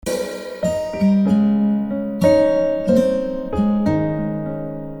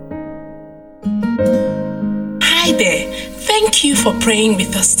for praying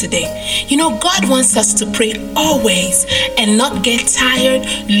with us today. You know, God wants us to pray always and not get tired,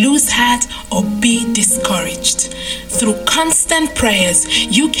 lose heart, or be discouraged. Through constant prayers,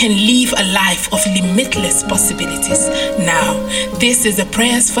 you can live a life of limitless possibilities. Now, this is the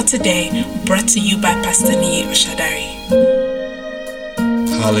prayers for today, brought to you by Pastor Nii Oshadari.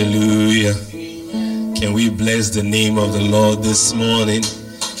 Hallelujah. Can we bless the name of the Lord this morning?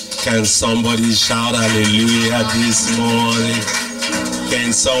 Can somebody shout hallelujah this morning?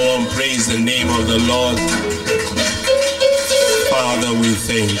 Can someone praise the name of the Lord? Father, we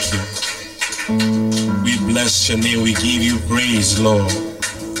thank you. We bless your name. We give you praise, Lord.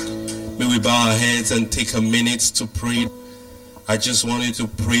 May we bow our heads and take a minute to pray. I just wanted to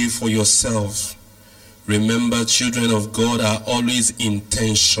pray for yourself. Remember, children of God are always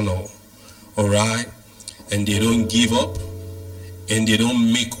intentional, all right? And they don't give up, and they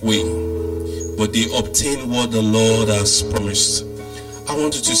don't make way, but they obtain what the Lord has promised. I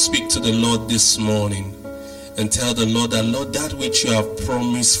want you to speak to the Lord this morning and tell the Lord that, Lord, that which you have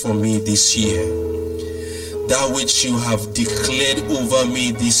promised for me this year, that which you have declared over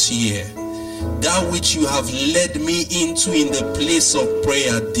me this year, that which you have led me into in the place of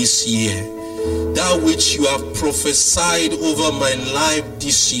prayer this year, that which you have prophesied over my life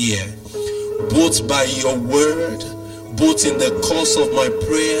this year, both by your word, both in the course of my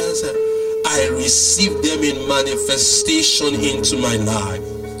prayers, I receive them in manifestation into my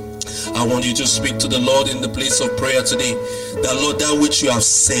life. I want you to speak to the Lord in the place of prayer today. That, Lord, that which you have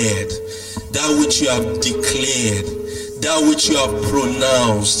said, that which you have declared, that which you have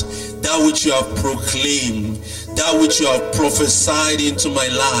pronounced, that which you have proclaimed, that which you have prophesied into my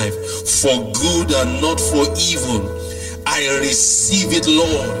life for good and not for evil, I receive it,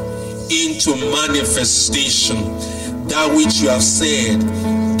 Lord, into manifestation. That which you have said,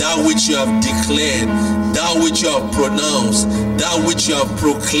 that which you have declared, that which you have pronounced, that which you have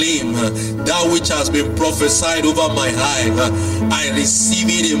proclaimed, that which has been prophesied over my life, I receive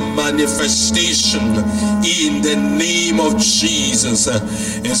it in manifestation in the name of Jesus.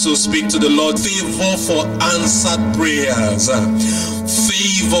 And so speak to the Lord. Favor for answered prayers.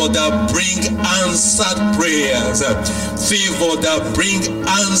 Favor that bring answered prayers. Favor that bring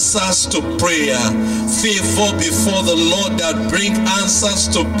answers to prayer. Favor before the Lord that bring answers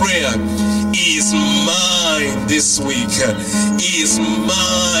to prayer is mine this week, is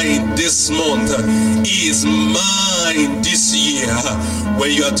mine this month, is mine this year.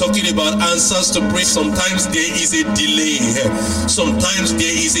 When you are talking about answers to prayer, sometimes there is a delay, sometimes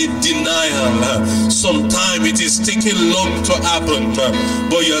there is a denial, sometimes it is taking long to happen,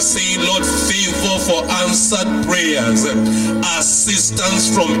 but you are saying, Lord, favor for answered prayers,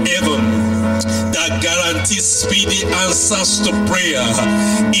 assistance from heaven that guarantees speedy answers to prayer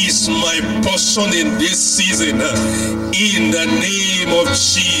is my portion in this season, in the name of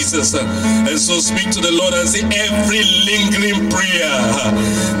Jesus. And so speak to the Lord and say, every lingering prayer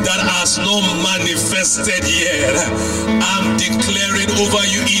that has not manifested yet, I'm declaring over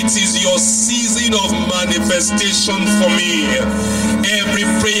you, it is your season of manifestation for me. Every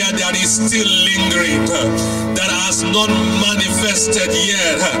prayer that is still lingering, that has not manifested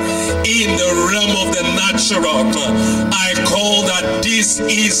yet in the realm of the natural, I call that this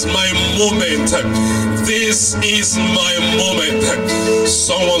is my moment. This is my moment.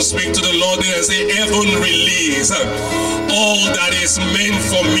 Someone speak to the Lord and say, heaven release all that is meant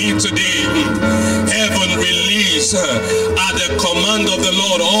for me today. Heaven release at the command of the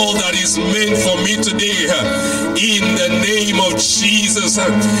Lord all that is meant for me today. In the name of Jesus,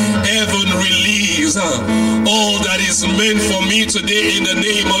 heaven release all that is meant for me today in the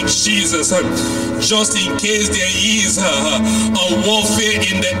name of Jesus. Just in case there is a warfare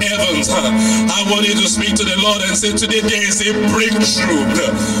in the heavens, I want you to speak to the Lord and say, today there is a breakthrough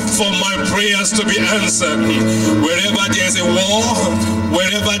for my prayers to be answered. Wherever there is a war,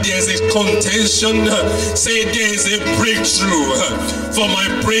 wherever there is a contention, say there is a breakthrough for my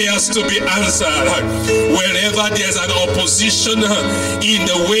prayers to be answered. Wherever there is an opposition in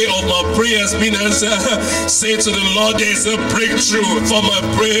the way of my prayers being answered, say to the Lord, there is a breakthrough for my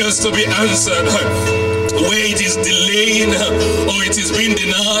prayers to be answered. Where it is delayed or it is being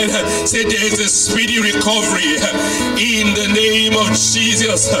denied, say there is a speedy recovery in the name of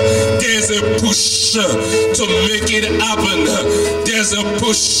Jesus. There's a push to make it happen. There's a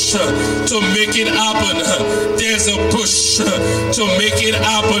push to make it happen. There's a push to make it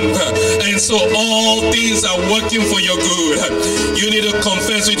happen. And so all things are working for your good. You need to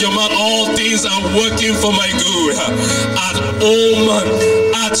confess with your mouth, all things are working for my good. At home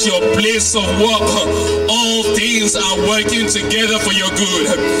at your place of work, all things are working together for your good.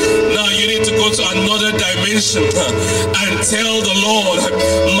 Now you need to go to another dimension and tell the Lord,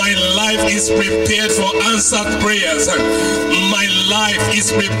 my life is prepared for answered prayers. My life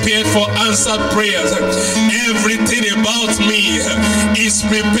is prepared for answered prayers. Everything about me is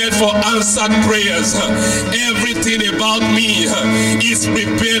prepared for answered prayers. Everything about me is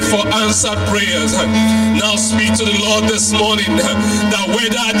prepared for answered prayers. Now speak to the Lord this morning, that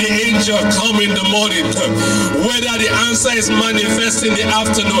whether the angel come in the morning, whether the answer is manifest in the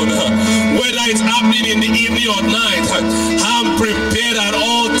afternoon, whether it's happening in the evening or night, I'm prepared at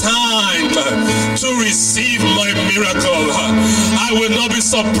all times to receive my miracle. I will not be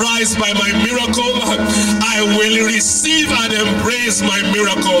surprised by my miracle. I will receive and embrace my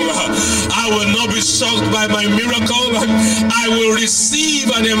miracle. I will not be shocked by my miracle. I will receive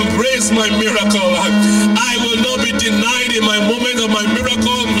and embrace my miracle. I will not be denied in my moment of my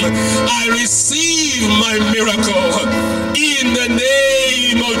miracle. I receive my miracle in the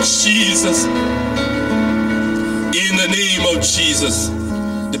name of Jesus. In the name of Jesus.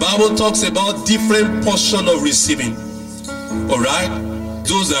 The Bible talks about different portion of receiving. Alright?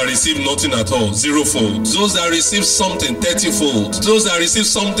 Those that receive nothing at all, 0-fold. Those that receive something, 30-fold. Those that receive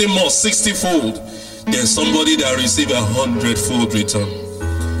something more, 60-fold. There's somebody that receive 100-fold return.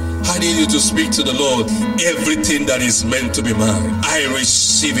 I need you to speak to the Lord. Everything that is meant to be mine, I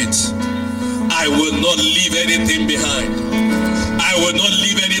receive it. I will not leave anything behind. I will not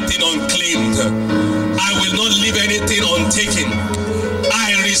leave anything unclaimed. I will not leave anything untaken.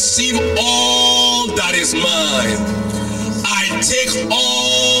 I receive all that is mine. I take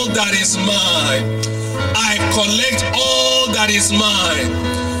all that is mine. I collect all that is mine.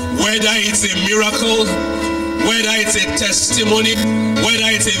 Whether it's a miracle, whether it's a testimony, whether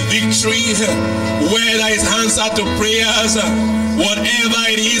it's a victory, whether it's answer to prayers, whatever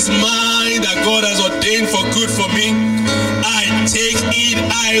it is mine that God has ordained for good for me, I take it,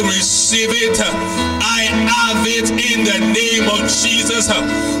 I receive it, I have it in the name of Jesus.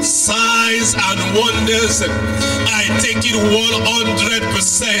 Signs and wonders, I take it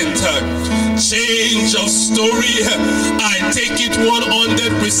 100%. Change of story, I take it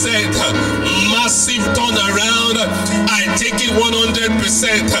 100%. Massive turnaround, I take it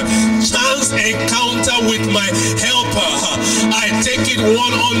 100%. Chance encounter with my helper, I take it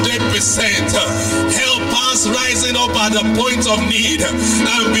 100%. Helpers rising up at the point of need,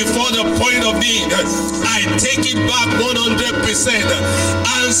 and before the point of need, I take it back 100%.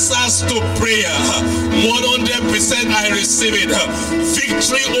 Answers to prayer, 100% I receive it.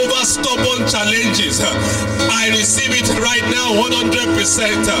 Victory over stubborn challenges, I receive it right now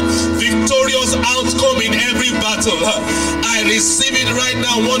 100%. Victorious outcome in every battle, I receive it right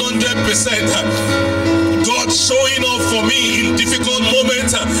now 100%. God showing up for me in difficult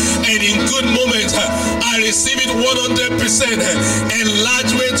moments and in good moments, I receive it 100%.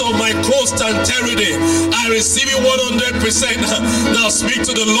 Enlargement of my coast and territory, I receive it 100%. Now speak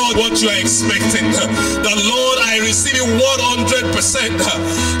to the Lord what you are expecting. The Lord, I receive it 100%.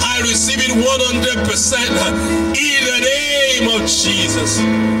 I receive it 100% in the name of Jesus.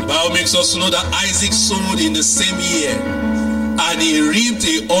 The Bible makes us know that Isaac sowed in the same year and he reaped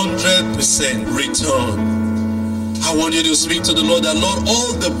 100% return. I want you to speak to the Lord that, Lord,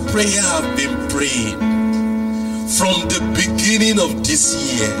 all the prayer I've been praying from the beginning of this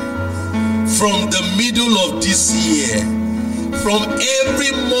year, from the middle of this year, from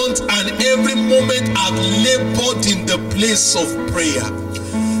every month and every moment I've labored in the place of prayer,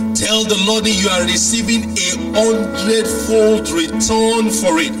 tell the Lord that you are receiving 100-fold return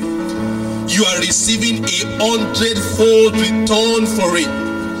for it. You are receiving 100-fold return for it.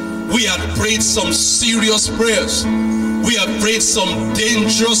 We have prayed some serious prayers. We have prayed some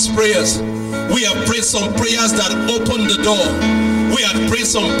dangerous prayers. We have prayed some prayers that open the door. We have prayed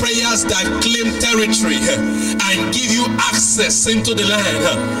some prayers that claim territory and give you access into the land.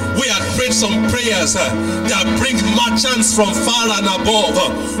 We have prayed some prayers that bring merchants from far and above.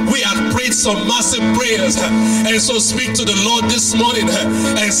 We have prayed some massive prayers. And so speak to the Lord this morning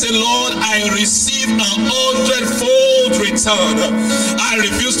and say, Lord, I receive 100-fold return. I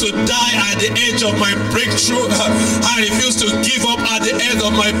refuse to die at the edge of my breakthrough. I refuse to give up at the end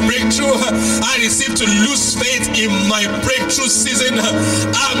of my breakthrough. I refuse to lose faith in my breakthrough season.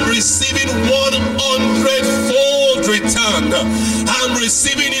 I'm receiving 100-fold return. I'm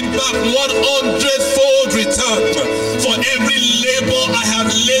receiving it back 100-fold return. For every labor I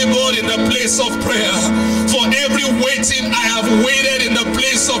have labored in the place of prayer, for every waiting I have waited in the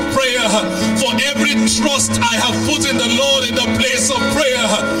place of prayer, for every trust I have put in the Lord in the place of prayer,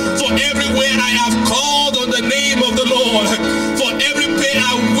 for everywhere I have called on the name of the Lord, for every prayer I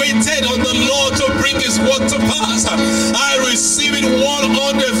I waited on the Lord to bring his word to pass. I receive it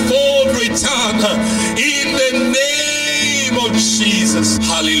 100-fold return in the name of Jesus.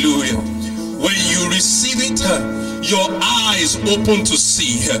 Hallelujah. When you receive it, your eyes open to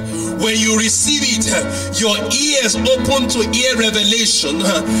see. When you receive it, your ears open to hear revelation,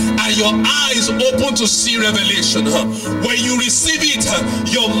 and your eyes open to see revelation. When you receive it,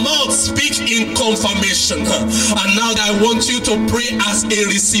 your mouth speaks in confirmation. And now I want you to pray as a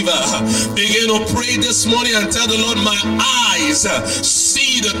receiver. Begin to pray this morning and tell the Lord, my eyes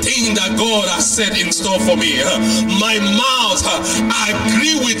see the thing that God has said in store for me. My mouth, I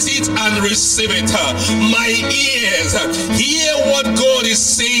agree with it and receive it. My ears, hear what God is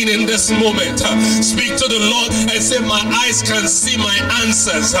saying in this moment. Speak to the Lord and say, my eyes can see my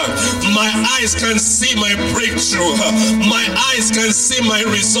answers. My eyes can see my breakthrough. My eyes can see my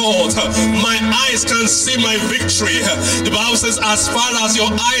result. My eyes can see my victory. The Bible says, as far as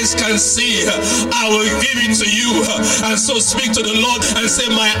your eyes can see, I will give it to you. And so speak to the Lord and say,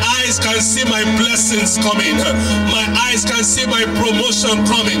 my eyes can see my blessings coming. My eyes can see my promotion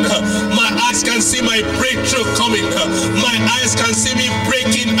coming. My eyes can see my breakthrough coming. My eyes can see me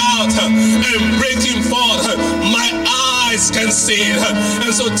breaking out and breaking forth. My eyes can see it.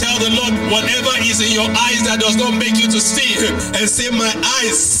 And so tell the Lord, whatever is in your eyes that does not make you to see, and say, my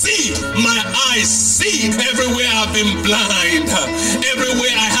eyes see. My eyes see. Everywhere I've been blind,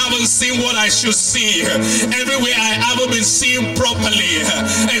 everywhere I haven't seen what I should see, everywhere I haven't been seeing properly,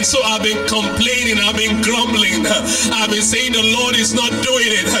 and so I've been complaining, I've been grumbling, I've been saying the Lord is not doing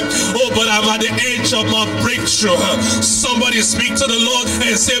it. Oh, but I'm at the edge of my breakthrough. Somebody speak to the Lord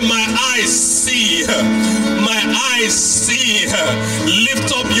and say, my eyes see. My eyes see.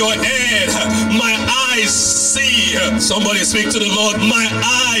 Lift up your head. My eyes see. Somebody speak to the Lord. My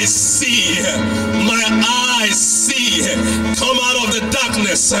eyes see. My eyes see. Come out of the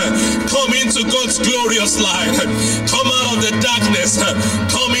darkness. Come into God's glorious light. Come out of the darkness.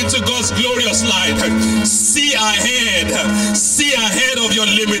 Come into God's glorious light. See ahead. See ahead of your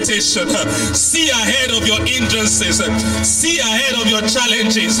limitation. See ahead of your hindrances. See ahead of your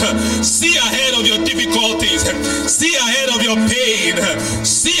challenges. See ahead of your difficulties. See ahead of your pain.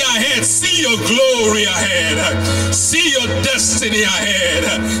 See ahead. See your glory ahead. See your destiny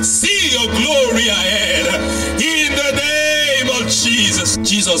ahead. See your glory ahead. In the name of Jesus.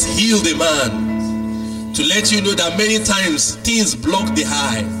 Jesus healed a man to let you know that many times things block the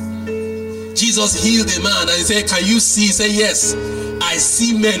eye. Jesus healed a man and he said, can you see? He said, yes, I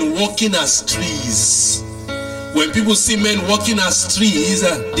see men walking as trees. When people see men walking as trees,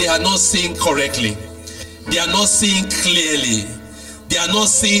 they are not seeing correctly. They are not seeing clearly. They are not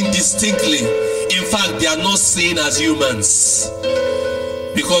seeing distinctly. In fact, they are not seeing as humans.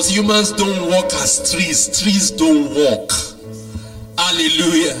 Because humans don't walk as trees. Trees don't walk.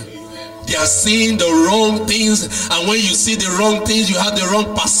 Hallelujah. They are seeing the wrong things. And when you see the wrong things, you have the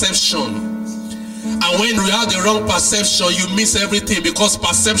wrong perception. And when you have the wrong perception, you miss everything, because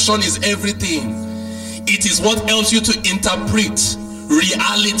perception is everything. It is what helps you to interpret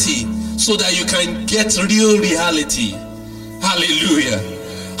reality so that you can get real reality. Hallelujah.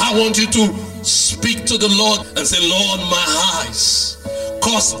 I want you to speak to the Lord and say, Lord, my eyes,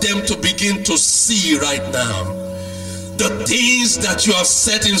 cause them to begin to see right now the things that you have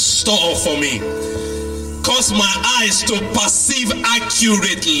set in store for me. Cause my eyes to perceive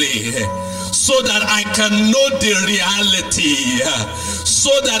accurately, so that I can know the reality, so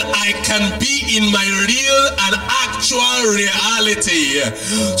that I can be in my real and actual reality,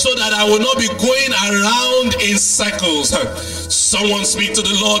 so that I will not be going around in circles. Someone speak to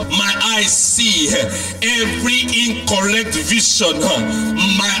the Lord. My eyes see every incorrect vision.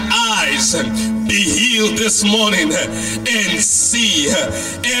 My eyes be healed this morning and see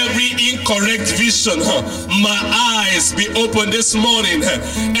every incorrect vision. My eyes be open this morning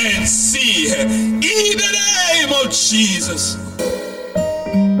and see in the name of Jesus.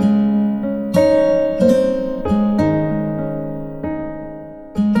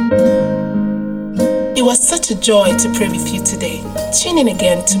 It was such a joy to pray with you today. Tune in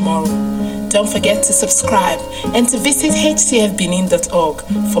again tomorrow. Don't forget to subscribe and to visit hcfbenin.org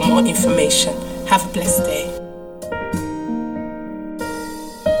for more information. Have a blessed day.